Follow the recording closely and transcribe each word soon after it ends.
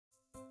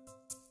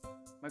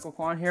Michael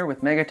Kwan here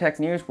with Megatech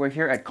News. We're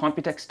here at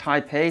Computex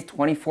Taipei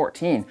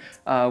 2014.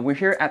 We're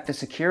here at the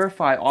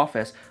Securifi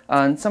office,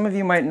 and some of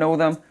you might know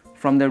them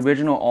from the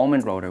original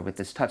Almond router with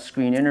this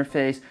touchscreen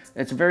interface.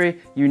 It's a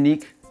very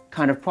unique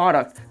kind of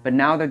product, but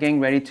now they're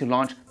getting ready to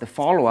launch the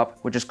follow-up,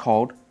 which is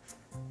called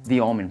the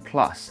Almond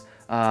Plus.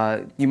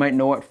 You might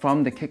know it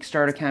from the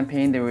Kickstarter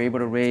campaign. They were able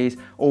to raise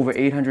over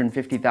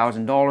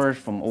 $850,000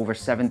 from over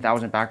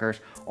 7,000 backers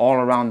all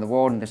around the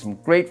world. And there's some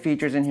great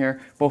features in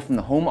here, both from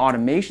the home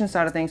automation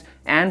side of things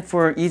and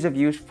for ease of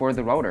use for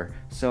the router.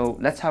 So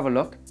let's have a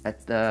look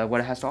at what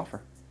it has to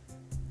offer.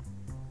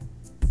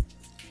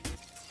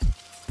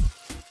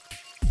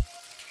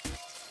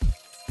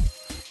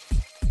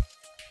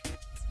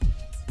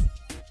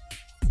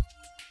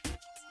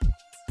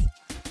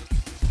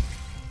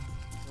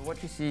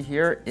 What you see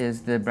here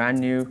is the brand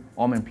new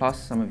Almond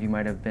Plus. Some of you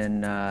might have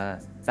been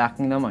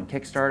backing them on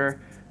Kickstarter.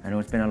 I know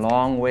it's been a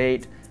long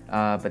wait,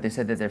 but they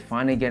said that they're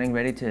finally getting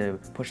ready to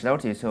push it out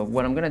to you. So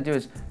what I'm going to do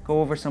is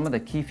go over some of the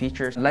key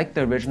features. Like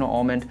the original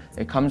Almond,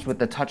 it comes with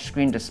the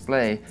touchscreen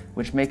display,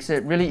 which makes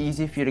it really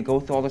easy for you to go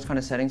through all those kind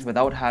of settings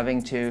without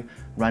having to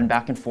run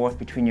back and forth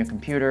between your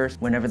computers.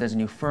 Whenever there's a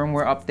new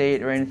firmware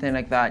update or anything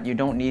like that, you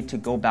don't need to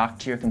go back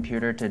to your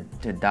computer to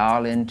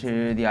dial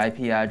into the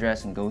IP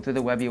address and go through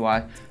the web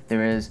UI.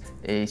 There is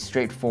a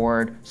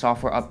straightforward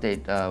software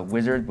update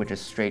wizard, which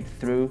is straight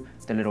through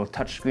the little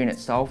touchscreen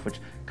itself, which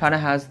kind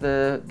of has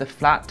the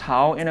flat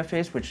tile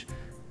interface, which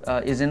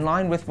is in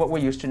line with what we're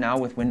used to now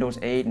with Windows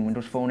 8 and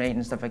Windows Phone 8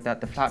 and stuff like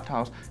that. The flat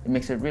tiles, it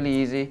makes it really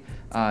easy.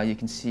 You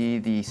can see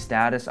the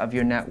status of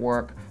your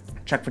network,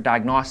 check for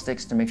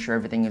diagnostics to make sure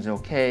everything is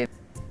okay.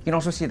 You can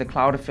also see the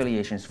cloud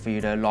affiliations for you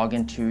to log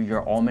into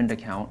your Almond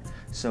account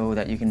so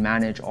that you can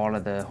manage all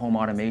of the home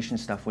automation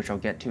stuff, which I'll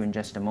get to in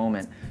just a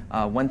moment.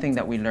 One thing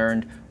that we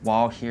learned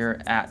while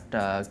here at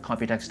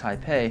Computex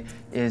Taipei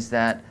is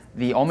that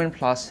the Almond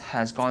Plus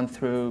has gone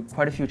through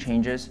quite a few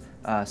changes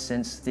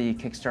since the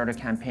Kickstarter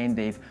campaign.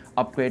 They've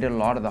upgraded a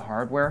lot of the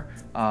hardware.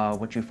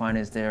 What you find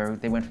is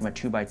they went from a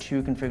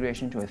 2x2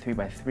 configuration to a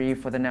 3x3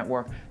 for the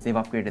network. They've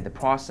upgraded the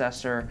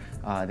processor.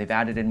 They've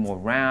added in more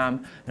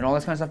RAM and all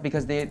this kind of stuff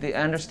because they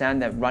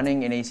understand that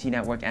running an AC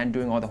network and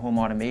doing all the home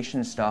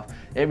automation stuff,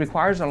 it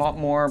requires a lot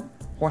more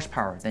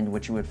horsepower than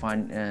what you would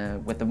find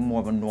with more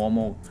of a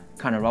normal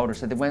kind of router.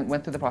 So they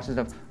went through the process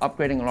of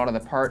upgrading a lot of the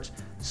parts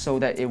so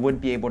that it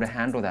would be able to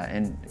handle that.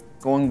 And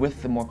going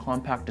with the more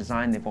compact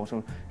design, they've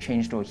also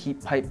changed to a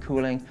heat pipe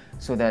cooling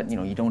so that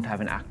you don't have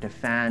an active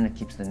fan. It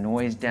keeps the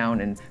noise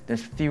down and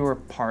there's fewer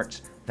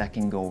parts that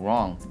can go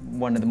wrong.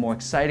 One of the more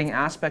exciting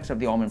aspects of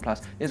the Almond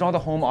Plus is all the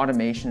home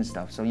automation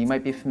stuff. So you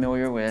might be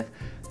familiar with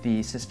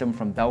the system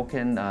from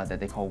Belkin that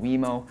they call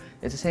Wemo.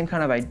 It's the same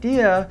kind of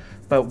idea,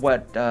 but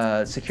what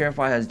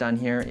Securifi has done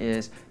here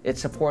is it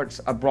supports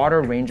a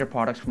broader range of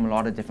products from a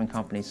lot of different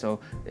companies. So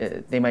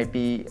they might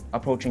be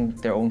approaching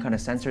their own kind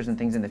of sensors and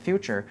things in the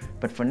future,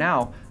 but for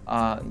now,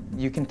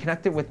 you can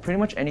connect it with pretty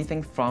much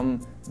anything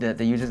from that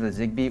uses the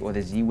Zigbee or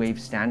the Z-Wave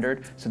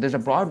standard. So there's a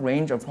broad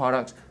range of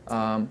products,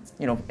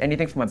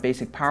 anything from a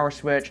basic power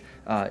switch.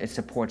 It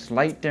supports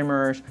light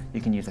dimmers.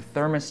 You can use a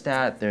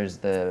thermostat. There's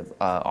the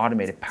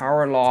automated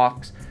power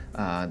locks,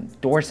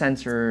 door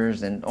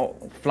sensors, and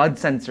flood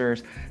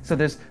sensors. So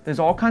there's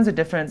all kinds of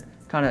different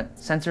kind of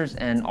sensors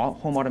and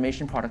home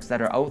automation products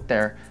that are out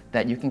there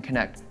that you can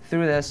connect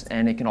through this,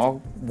 and it can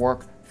all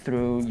work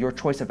through your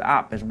choice of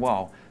app as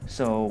well.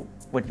 So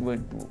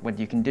what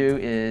you can do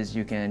is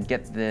you can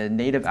get the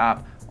native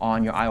app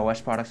on your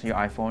iOS products, your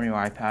iPhone, your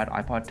iPad,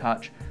 iPod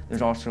Touch.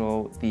 There's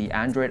also the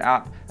Android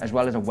app as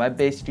well as a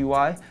web-based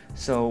UI.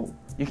 So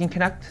you can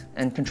connect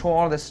and control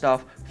all this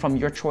stuff from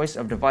your choice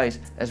of device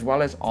as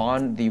well as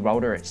on the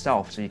router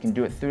itself. So you can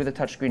do it through the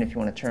touchscreen if you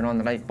want to turn on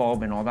the light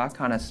bulb and all that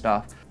kind of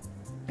stuff.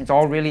 It's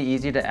all really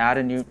easy to add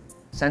a new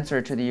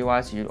sensor to the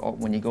UI. So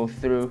when you go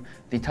through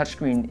the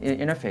touchscreen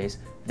interface,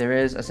 there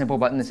is a simple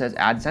button that says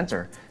add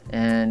sensor.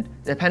 And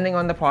depending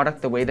on the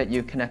product, the way that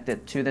you connect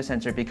it to the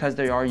sensor, because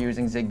they are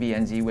using Zigbee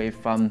and Z-Wave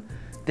from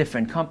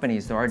different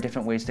companies, there are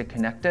different ways to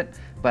connect it,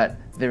 but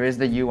there is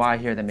the UI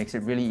here that makes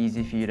it really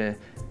easy for you to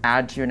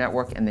add to your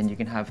network, and then you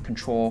can have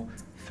control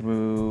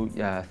through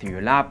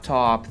your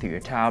laptop, through your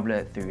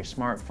tablet, through your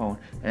smartphone,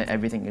 and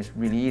everything is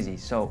really easy.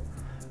 So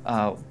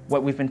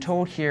what we've been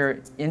told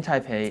here in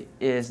Taipei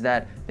is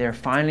that they're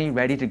finally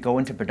ready to go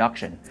into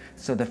production.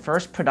 So the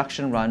first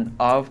production run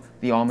of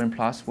the Almond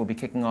Plus will be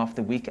kicking off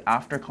the week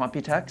after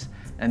Computex,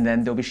 and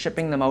then they'll be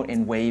shipping them out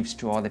in waves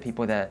to all the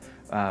people that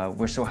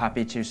we're so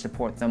happy to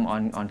support them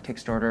on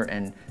Kickstarter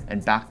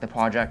and back the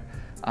project.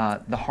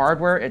 The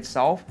hardware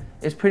itself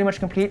is pretty much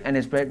complete and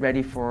is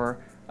ready for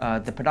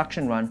the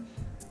production run.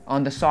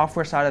 On the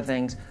software side of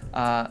things,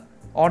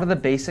 all of the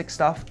basic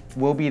stuff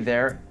will be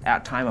there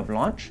at time of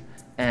launch,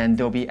 and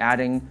they'll be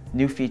adding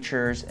new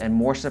features and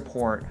more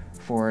support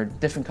for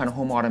different kind of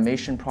home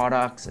automation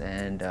products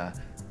and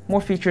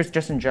more features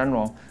just in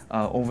general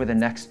over the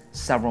next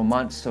several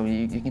months, so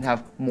you can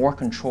have more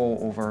control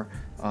over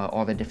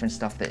all the different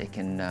stuff that it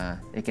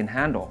can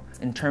handle.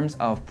 In terms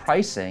of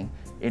pricing,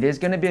 It is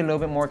going to be a little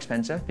bit more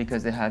expensive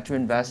because they had to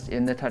invest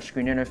in the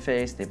touchscreen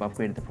interface, they've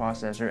upgraded the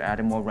processor,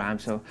 added more RAM,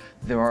 so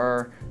there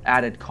are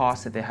added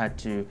costs that they had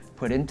to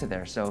put into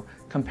there. So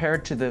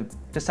compared to the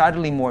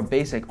decidedly more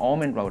basic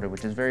Almond router,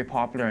 which is very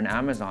popular on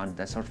Amazon,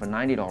 that's sort of for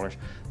 $90,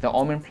 the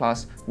Almond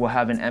Plus will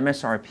have an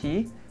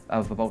MSRP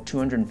of about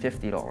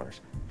 $250.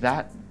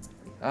 That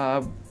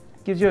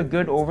gives you a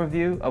good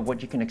overview of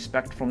what you can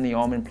expect from the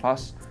Almond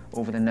Plus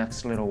over the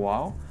next little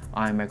while.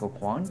 I'm Michael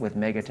Kwan with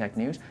Megatech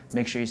News.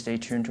 Make sure you stay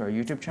tuned to our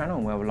YouTube channel,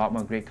 and we'll have a lot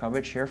more great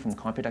coverage here from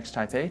Computex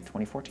Taipei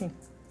 2014.